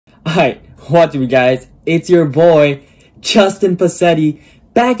Alright, what's up guys? It's your boy, Justin Passetti,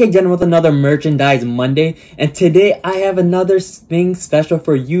 back again with another Merchandise Monday, and today I have another thing special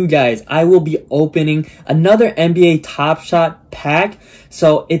for you guys. I will be opening another NBA Top Shot pack,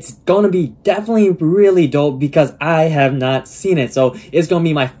 so it's gonna be definitely really dope because I have not seen it. So it's gonna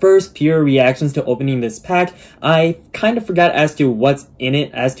be my first pure reactions to opening this pack. I kind of forgot as to what's in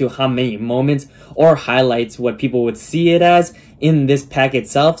it, as to how many moments or highlights what people would see it as in this pack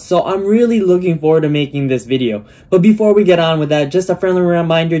itself, so I'm really looking forward to making this video. But before we get on with that, just a friendly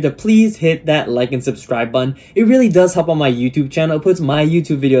reminder to please hit that like and subscribe button. It really does help on my YouTube channel. It puts my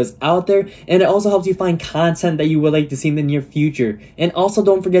YouTube videos out there, and it also helps you find content that you would like to see in the near future. And also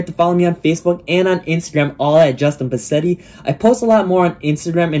don't forget to follow me on Facebook and on Instagram, all at Justin Passetti. I post a lot more on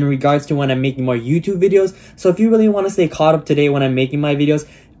Instagram in regards to when I'm making more YouTube videos, so if you really want to stay caught up to date when I'm making my videos,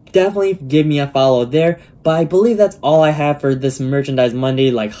 definitely give me a follow there. But I believe that's all I have for this Merchandise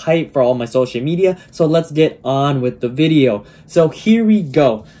Monday, like hype for all my social media. So let's get on with the video. So here we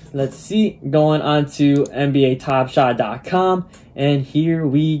go. Let's see, going on to NBATopShot.com, and here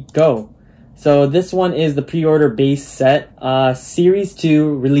we go. So this one is the pre-order base set, Series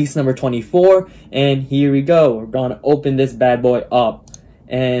 2, release number 24, and here we go. We're gonna open this bad boy up,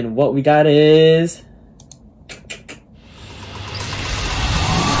 and what we got is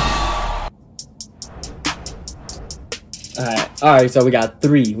Alright, so we got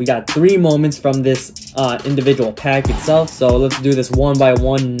three moments from this individual pack itself. So let's do this one by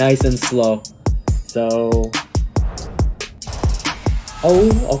one, nice and slow. So,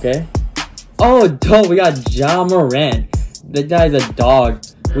 oh, okay. Oh, dope, we got Ja Morant. That guy's a dog.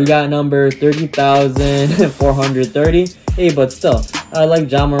 We got number 30,430. Hey, but still, I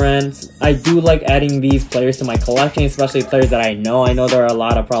like Ja Morant. I do like adding these players to my collection, especially players that I know. I know there are a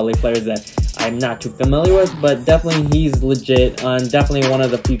lot of probably players that I'm not too familiar with, but definitely he's legit and definitely one of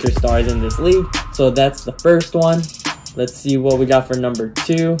the future stars in this league. So that's the first one. Let's see what we got for number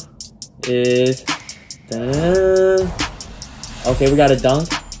 2 is, okay, we got a dunk.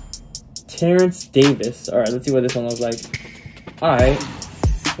 Terrence Davis. Alright, let's see what this one looks like. Alright,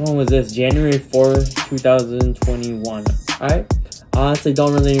 when was this? January 4th, 2021. Alright, honestly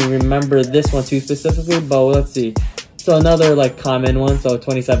don't really remember this one too specifically, but let's see. So another like common one, so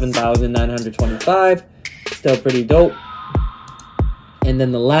 27,925, still pretty dope. And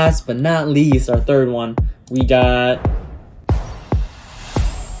then the last but not least, our third one, we got,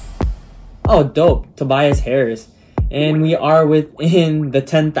 oh dope, Tobias Harris. And we are within the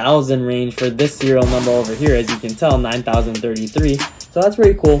 10,000 range for this serial number over here, as you can tell, 9,033. So that's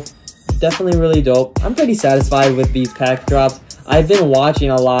pretty cool, definitely really dope. I'm pretty satisfied with these pack drops. I've been watching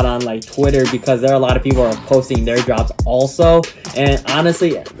a lot on like Twitter because there are a lot of people who are posting their drops also, and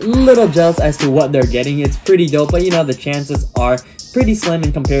honestly a little jealous as to what they're getting. It's pretty dope, but you know, the chances are pretty slim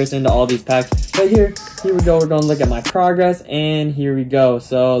in comparison to all these packs. But here we go, we're gonna look at my progress, and here we go.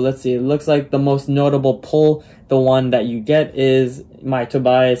 So let's see, it looks like the most notable pull, the one that you get, is my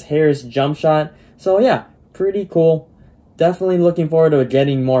Tobias Harris jump shot. So yeah, pretty cool. Definitely looking forward to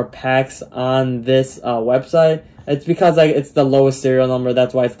getting more packs on this website. It's because like it's the lowest serial number,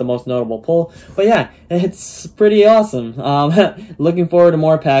 that's why it's the most notable pull. But yeah, it's pretty awesome. Looking forward to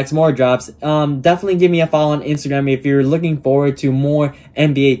more packs, more drops. Definitely give me a follow on Instagram if you're looking forward to more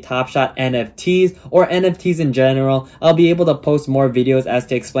NBA Top Shot NFTs or NFTs in general. I'll be able to post more videos as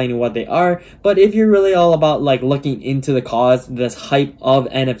to explaining what they are. But if you're really all about like looking into the cause, this hype of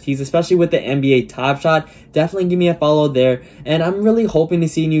NFTs, especially with the NBA Top Shot, definitely give me a follow there. And I'm really hoping to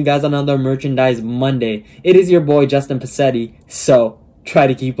see you guys on another Merchandise Monday. It is your boy Justin Passetti, so try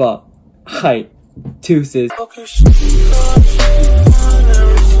to keep up. Hype. Deuces.